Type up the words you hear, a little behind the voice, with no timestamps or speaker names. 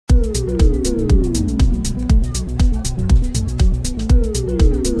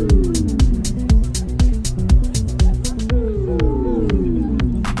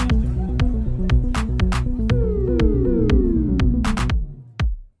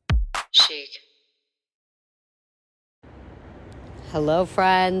cheek. Hello,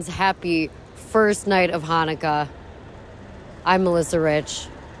 friends. Happy first night of Hanukkah. I'm Melissa Rich,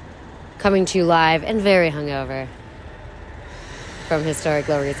 coming to you live and very hungover from historic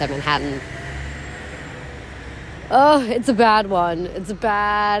Lower East Side Manhattan. Oh, it's a bad one. It's a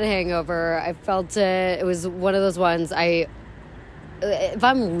bad hangover. I felt it. It was one of those ones. If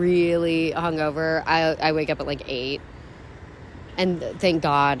I'm really hungover, I wake up at like 8. And thank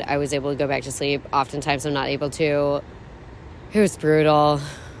God I was able to go back to sleep. Oftentimes I'm not able to. It was brutal.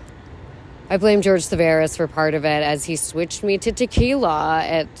 I blame George Tavares for part of it as he switched me to tequila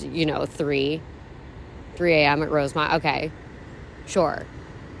at, 3 a.m. at Rosemont. Okay, sure.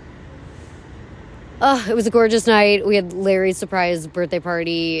 It was a gorgeous night. We had Larry's surprise birthday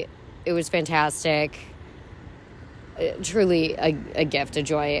party. It was fantastic. Truly a gift, a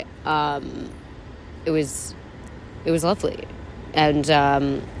joy. It was lovely. And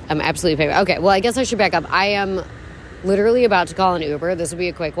I'm absolutely paid. Okay, well, I guess I should back up. I am literally about to call an Uber. This will be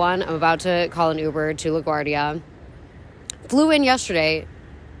a quick one. I'm about to call an Uber to LaGuardia. Flew in yesterday,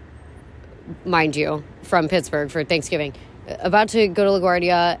 mind you, from Pittsburgh for Thanksgiving. About to go to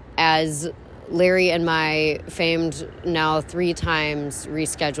LaGuardia as Larry and my famed, now 3 times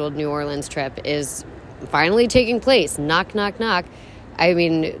rescheduled New Orleans trip is finally taking place. Knock, knock, knock. I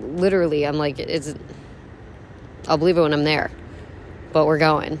mean, literally, I'm like, I'll believe it when I'm there. But we're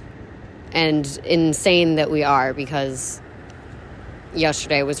going. And insane that we are, because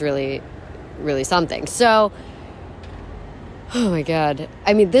yesterday was really, really something. So, oh my God.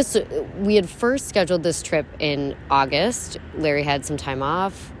 I mean, we had first scheduled this trip in August. Larry had some time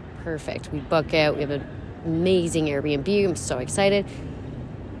off. Perfect. We book it. We have an amazing Airbnb. I'm so excited.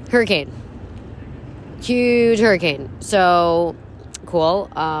 Hurricane. Huge hurricane. So, cool.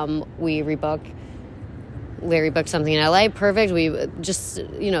 We rebook. Larry booked something in LA. Perfect. We just,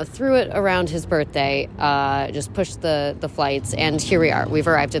 threw it around his birthday, just pushed the flights, and here we are. We've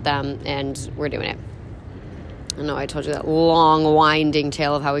arrived at them, and we're doing it. I know I told you that long, winding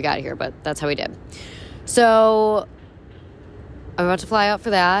tale of how we got here, but that's how we did. So I'm about to fly out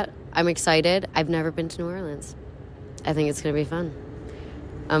for that. I'm excited. I've never been to New Orleans. I think it's going to be fun.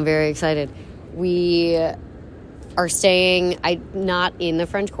 I'm very excited. We are staying, not in the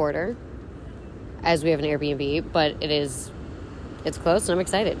French Quarter, as we have an Airbnb, but it's close, and I'm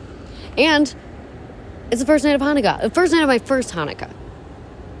excited. And it's the first night of Hanukkah. The first night of my first Hanukkah,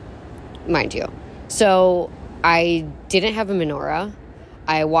 mind you. So I didn't have a menorah.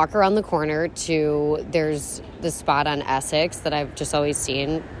 I walk around the corner there's this spot on Essex that I've just always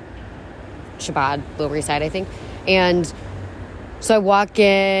seen, Shabbat, Lower East Side, I think. And so I walk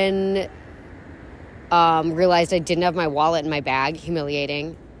in, realized I didn't have my wallet in my bag,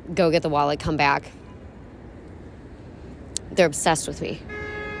 humiliating. Go get the wallet, come back. They're obsessed with me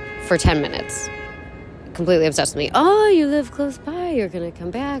for 10 minutes. Completely obsessed with me. Oh, you live close by. You're going to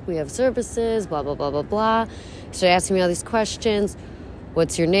come back. We have services, blah, blah, blah, blah, blah. Started asking me all these questions.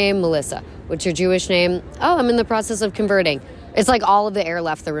 What's your name? Melissa. What's your Jewish name? Oh, I'm in the process of converting. It's like all of the air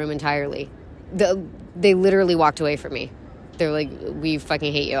left the room entirely. They literally walked away from me. They're like, we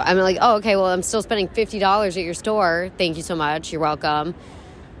fucking hate you. I'm like, oh, okay, well, I'm still spending $50 at your store. Thank you so much. You're welcome.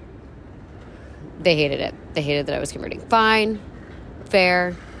 They hated it. They hated that I was converting. Fine.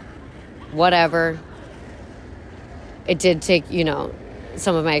 Fair. Whatever. It did take,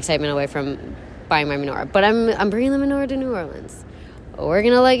 some of my excitement away from buying my menorah. But I'm bringing the menorah to New Orleans. We're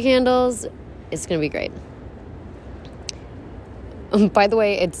going to light candles. It's going to be great. By the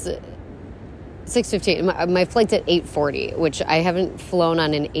way, it's 6:15. My flight's at 8:40, which I haven't flown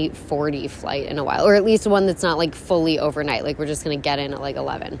on an 8:40 flight in a while. Or at least one that's not, like, fully overnight. Like, we're just going to get in at, like,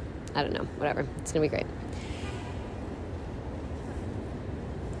 11. I don't know. Whatever. It's going to be great.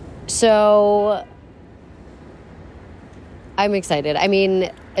 So I'm excited. I mean,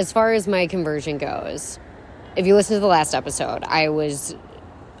 as far as my conversion goes, if you listen to the last episode, I was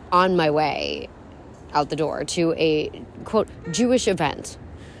on my way out the door to a, quote, Jewish event.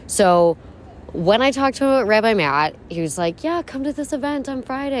 So when I talked to Rabbi Matt, he was like, yeah, come to this event on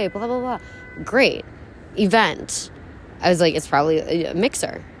Friday, blah, blah, blah. Great. Event. I was like, it's probably a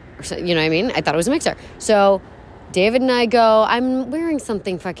mixer. You know what I mean? I thought it was a mixer. So David and I go, I'm wearing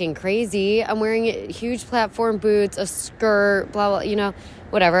something fucking crazy. I'm wearing huge platform boots, a skirt, blah, blah,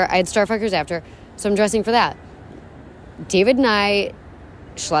 whatever. I had Starfuckers after, so I'm dressing for that. David and I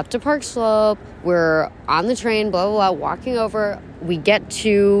schlepped to Park Slope. We're on the train, blah, blah, blah, walking over. We get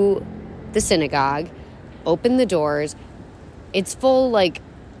to the synagogue, open the doors. It's full,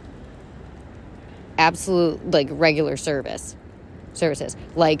 absolute, regular services,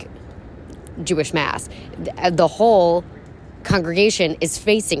 like Jewish mass. The whole congregation is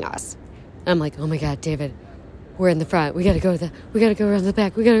facing us. And I'm like, oh my God, David, we're in the front. We got to go around the back. We got to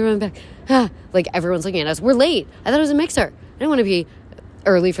go around the back. Ah. Like, everyone's looking at us. We're late. I thought it was a mixer. I didn't want to be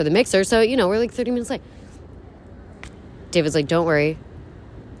early for the mixer. So, we're like 30 minutes late. David's like, don't worry.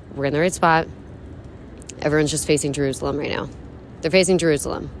 We're in the right spot. Everyone's just facing Jerusalem right now. They're facing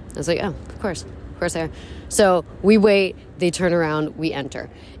Jerusalem. I was like, oh, of course they are. So we wait, they turn around, we enter.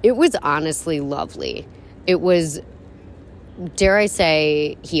 It was honestly lovely. It was, dare I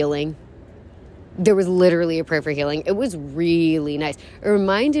say, healing. There was literally a prayer for healing. It was really nice. It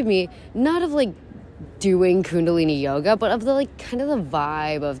reminded me not of like doing Kundalini yoga, but of the like kind of the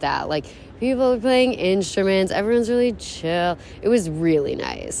vibe of that. Like, people are playing instruments, everyone's really chill. It was really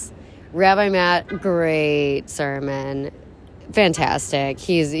nice. Rabbi Matt, great sermon. Fantastic.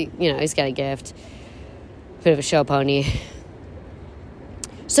 He's got a gift. Bit of a show pony.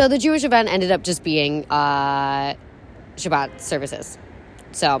 So the Jewish event ended up just being Shabbat services.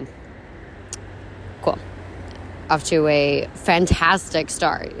 So, cool. Off to a fantastic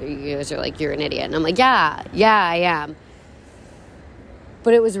start. You guys are like, you're an idiot. And I'm like, yeah, I am.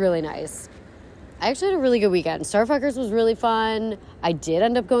 But it was really nice. I actually had a really good weekend. Starfuckers was really fun. I did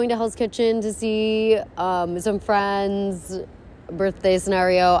end up going to Hell's Kitchen to see some friends. Birthday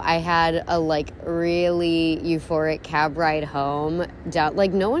scenario. I had a like really euphoric cab ride home. Down,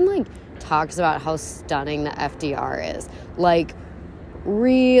 like, no one like talks about how stunning the FDR is. Like,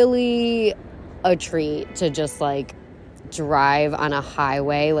 really a treat to just like drive on a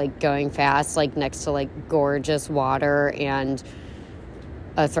highway, like going fast, like next to like gorgeous water and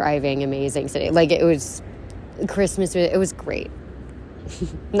a thriving, amazing city. Like, it was Christmas. It was great.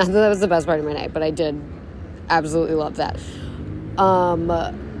 Not that was the best part of my night, but I did absolutely love that.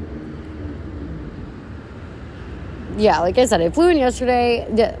 Yeah, like I said, I flew in yesterday.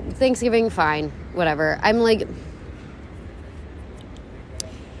 Thanksgiving, fine, whatever. I'm like,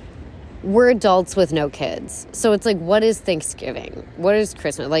 we're adults with no kids. So it's like, what is Thanksgiving? What is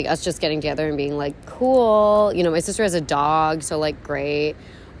Christmas? Like, us just getting together and being like, cool. My sister has a dog, so like, great.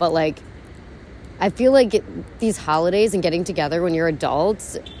 But like, I feel like these holidays and getting together when you're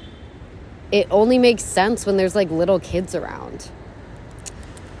adults, it only makes sense when there's like little kids around.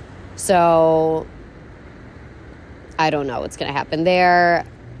 So I don't know what's going to happen there.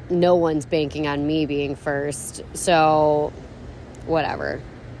 No one's banking on me being first. So whatever.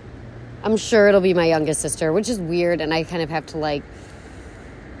 I'm sure it'll be my youngest sister, which is weird. And I kind of have to like,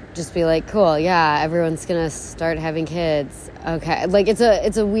 just be like, cool. Yeah. Everyone's going to start having kids. Okay. Like, it's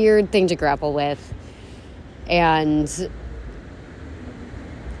a weird thing to grapple with. And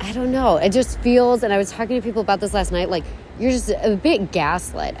I don't know. It just feels, and I was talking to people about this last night, like, you're just a bit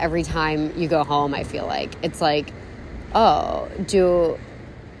gaslit every time you go home, I feel like. It's like, oh,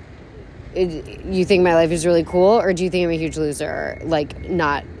 you think my life is really cool, or do you think I'm a huge loser, like,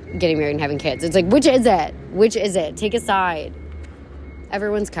 not getting married and having kids? It's like, which is it? Which is it? Take a side.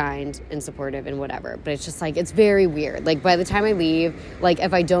 Everyone's kind and supportive and whatever, but it's just like, it's very weird. Like, by the time I leave, like,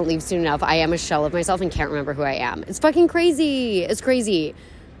 if I don't leave soon enough, I am a shell of myself and can't remember who I am. It's fucking crazy. It's crazy.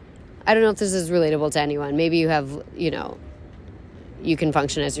 I don't know if this is relatable to anyone. Maybe you have, you can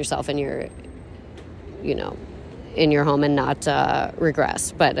function as yourself in your, in your home and not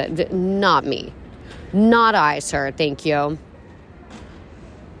regress. But not me. Not I, sir. Thank you.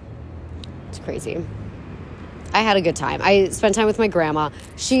 It's crazy. I had a good time. I spent time with my grandma.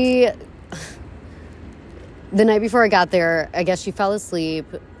 The night before I got there, I guess she fell asleep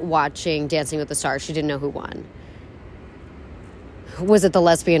watching Dancing with the Stars. She didn't know who won. Was it the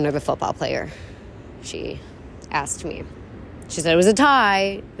lesbian or the football player? She asked me. She said it was a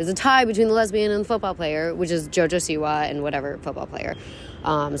tie. It was a tie between the lesbian and the football player, which is JoJo Siwa and whatever football player. So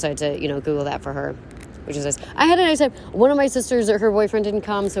I had to, Google that for her, which is nice. I had a nice time. One of my sisters, her boyfriend didn't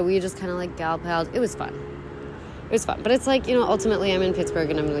come, so we just kind of like gal pals. It was fun. It was fun. But it's like, ultimately I'm in Pittsburgh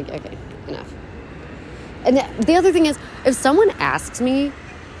and I'm like, okay, enough. And the other thing is, if someone asks me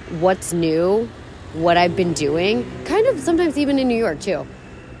what's new, what I've been doing, kind of sometimes even in New York too,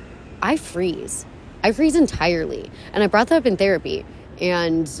 I freeze. I freeze entirely. And I brought that up in therapy.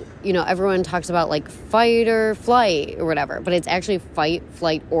 And, everyone talks about like fight or flight or whatever, but it's actually fight,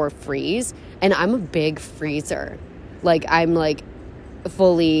 flight, or freeze. And I'm a big freezer. Like, I'm like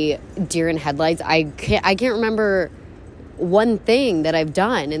fully deer in headlights. I can't remember one thing that I've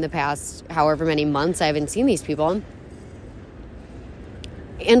done in the past however many months I haven't seen these people.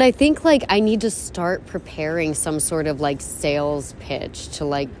 And I think, like, I need to start preparing some sort of, like, sales pitch to,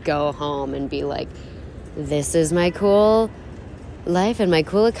 like, go home and be like, this is my cool life and my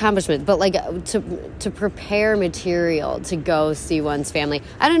cool accomplishment. But, like, to prepare material to go see one's family.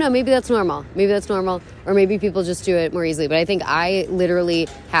 I don't know. Maybe that's normal. Or maybe people just do it more easily. But I think I literally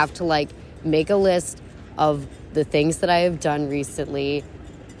have to, like, make a list of the things that I have done recently,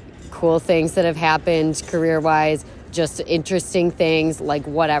 cool things that have happened career-wise, just interesting things, like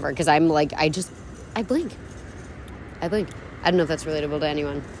whatever. Because I'm like, I blink. I don't know if that's relatable to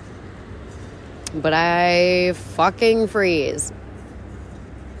anyone. But I fucking freeze.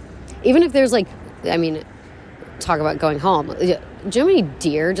 Even if there's like, I mean, talk about going home. Do you know how many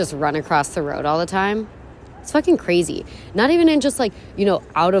deer just run across the road all the time? It's fucking crazy. Not even in just like,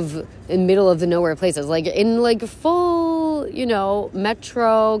 out of the middle of the nowhere places. Like in like full,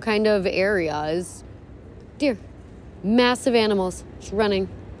 metro kind of areas. Deer. Massive animals just running.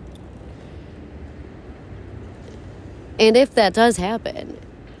 And if that does happen,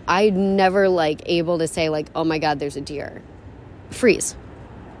 I'm never like able to say like, oh my God, there's a deer. Freeze.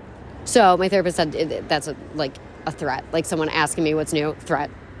 So my therapist said that's a threat. Like someone asking me what's new,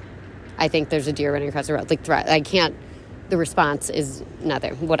 threat. I think there's a deer running across the road. Like threat. I can't, the response is not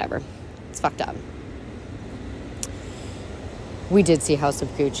there. Whatever. It's fucked up. We did see House of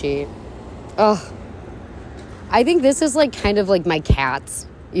Gucci. Oh, I think this is like kind of like my Cats.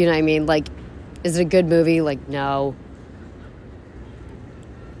 You know what I mean? Like, is it a good movie? Like, no.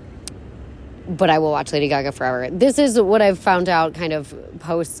 But I will watch Lady Gaga forever. This is what I've found out kind of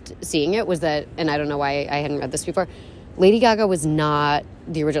post seeing it was that, and I don't know why I hadn't read this before, Lady Gaga was not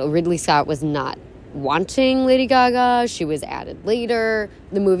the original. Ridley Scott was not wanting Lady Gaga. She was added later.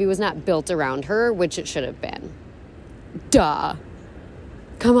 The movie was not built around her, which it should have been. Duh.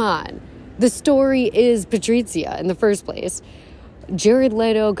 Come on. The story is Patrizia in the first place. Jared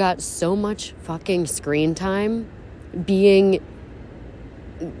Leto got so much fucking screen time being,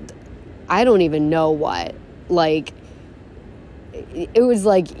 I don't even know what. Like, it was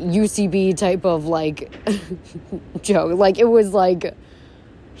like UCB type of like joke. Like, it was like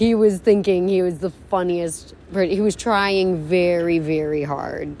he was thinking he was the funniest. He was trying very, very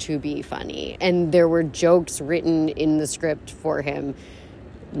hard to be funny. And there were jokes written in the script for him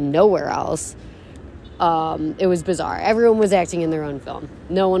nowhere else. It was bizarre. Everyone was acting in their own film.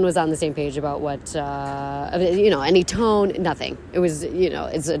 No one was on the same page about what, any tone, nothing. It was,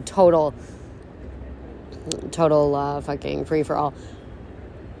 it's a total fucking free-for-all.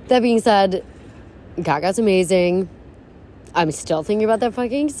 That being said, Gaga's amazing. I'm still thinking about that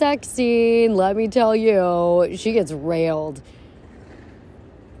fucking sex scene. Let me tell you, she gets railed.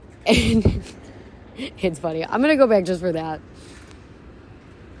 And it's funny. I'm going to go back just for that.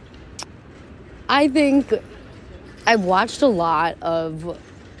 I think I've watched a lot of,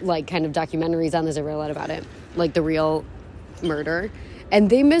 like, kind of documentaries on this. I read a lot about it, like the real murder. And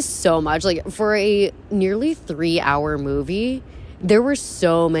they missed so much. Like, for a nearly 3-hour movie, there were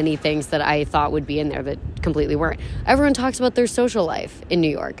so many things that I thought would be in there that completely weren't. Everyone talks about their social life in New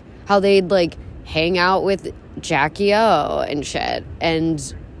York, how they'd, like, hang out with Jackie O and shit.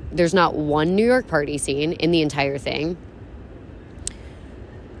 And there's not one New York party scene in the entire thing.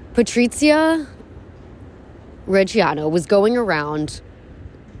 Patrizia Reggiano was going around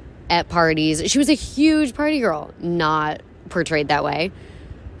at parties. She was a huge party girl, not portrayed that way.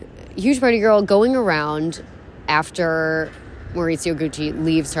 Huge party girl going around after Maurizio Gucci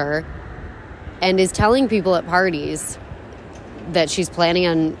leaves her and is telling people at parties that she's planning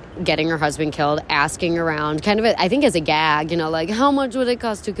on getting her husband killed, asking around, kind of, I think as a gag, like, how much would it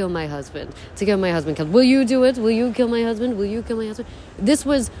cost to kill my husband? To get my husband killed. Will you do it? Will you kill my husband? Will you kill my husband? This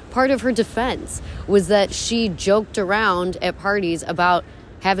was part of her defense, was that she joked around at parties about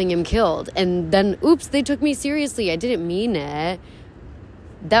having him killed. And then, oops, they took me seriously. I didn't mean it.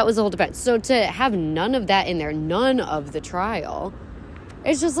 That was the whole defense. So to have none of that in there, none of the trial,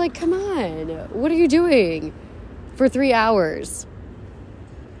 it's just like, come on. What are you doing for 3 hours?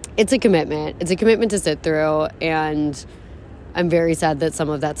 It's a commitment. It's a commitment to sit through, and I'm very sad that some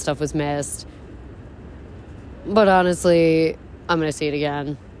of that stuff was missed. But honestly, I'm going to see it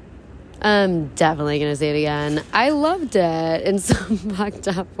again. I'm definitely going to see it again. I loved it in some fucked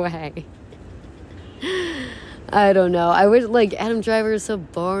up way. I don't know. I wish, like, Adam Driver is so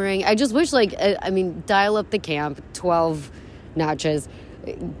boring. I just wish, dial up the camp 12 notches.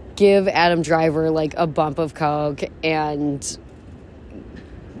 Give Adam Driver, like, a bump of coke, and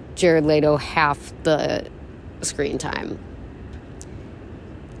Jared Leto half the screen time.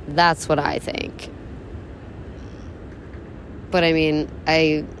 That's what I think. But I mean,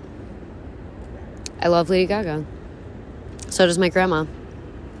 I love Lady Gaga. So does my grandma.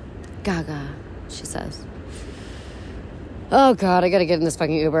 Gaga, she says. Oh God, I gotta get in this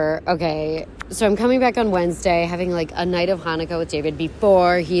fucking Uber. Okay, so I'm coming back on Wednesday, having like a night of Hanukkah with David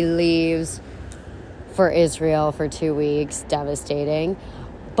before he leaves for Israel for 2 weeks. Devastating.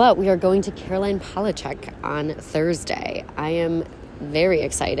 But we are going to Caroline Polachek on Thursday. I am very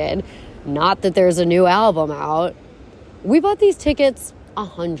excited. Not that there's a new album out. We bought these tickets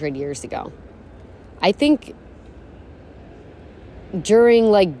 100 years ago. I think during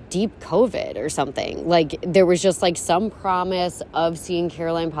like deep COVID or something. Like there was just like some promise of seeing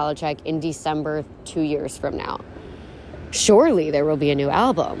Caroline Polachek in December 2 years from now. Surely there will be a new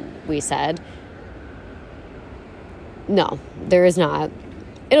album, we said. No, there is not.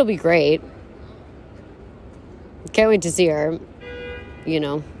 It'll be great. Can't wait to see her, you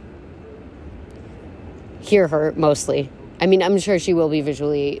know. Hear her mostly. I mean, I'm sure she will be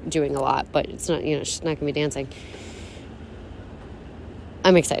visually doing a lot, but it's not, you know, she's not going to be dancing.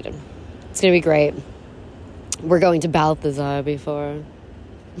 I'm excited. It's going to be great. We're going to Balthazar before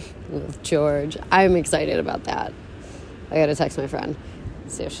with George. I'm excited about that. I got to text my friend,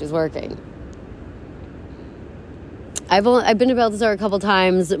 see if she's working. I've been to Balthazar a couple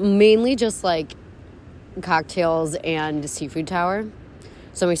times, mainly just like cocktails and seafood tower.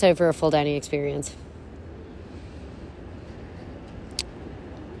 So I'm excited for a full dining experience.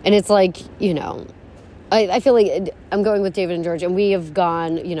 And it's like, you know, I feel like I'm going with David and George, and we have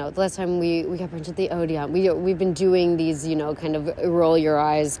gone, you know, the last time we got brunch at the Odeon. We've been doing these, you know, kind of roll your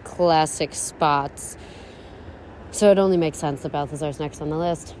eyes classic spots. So it only makes sense that Balthazar's next on the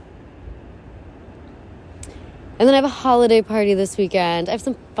list. And then I have a holiday party this weekend. I have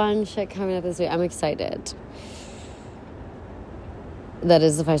some fun shit coming up this week. I'm excited. That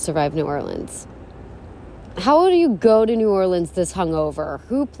is if I survive New Orleans. How do you go to New Orleans this hungover?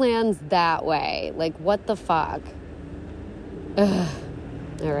 Who plans that way? Like, what the fuck? Ugh.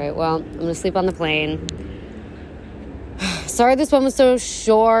 All right, well, I'm going to sleep on the plane. Sorry this one was so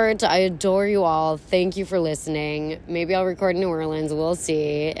short. I adore you all. Thank you for listening. Maybe I'll record in New Orleans. We'll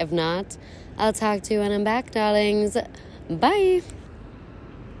see. If not, I'll talk to you when I'm back, darlings. Bye.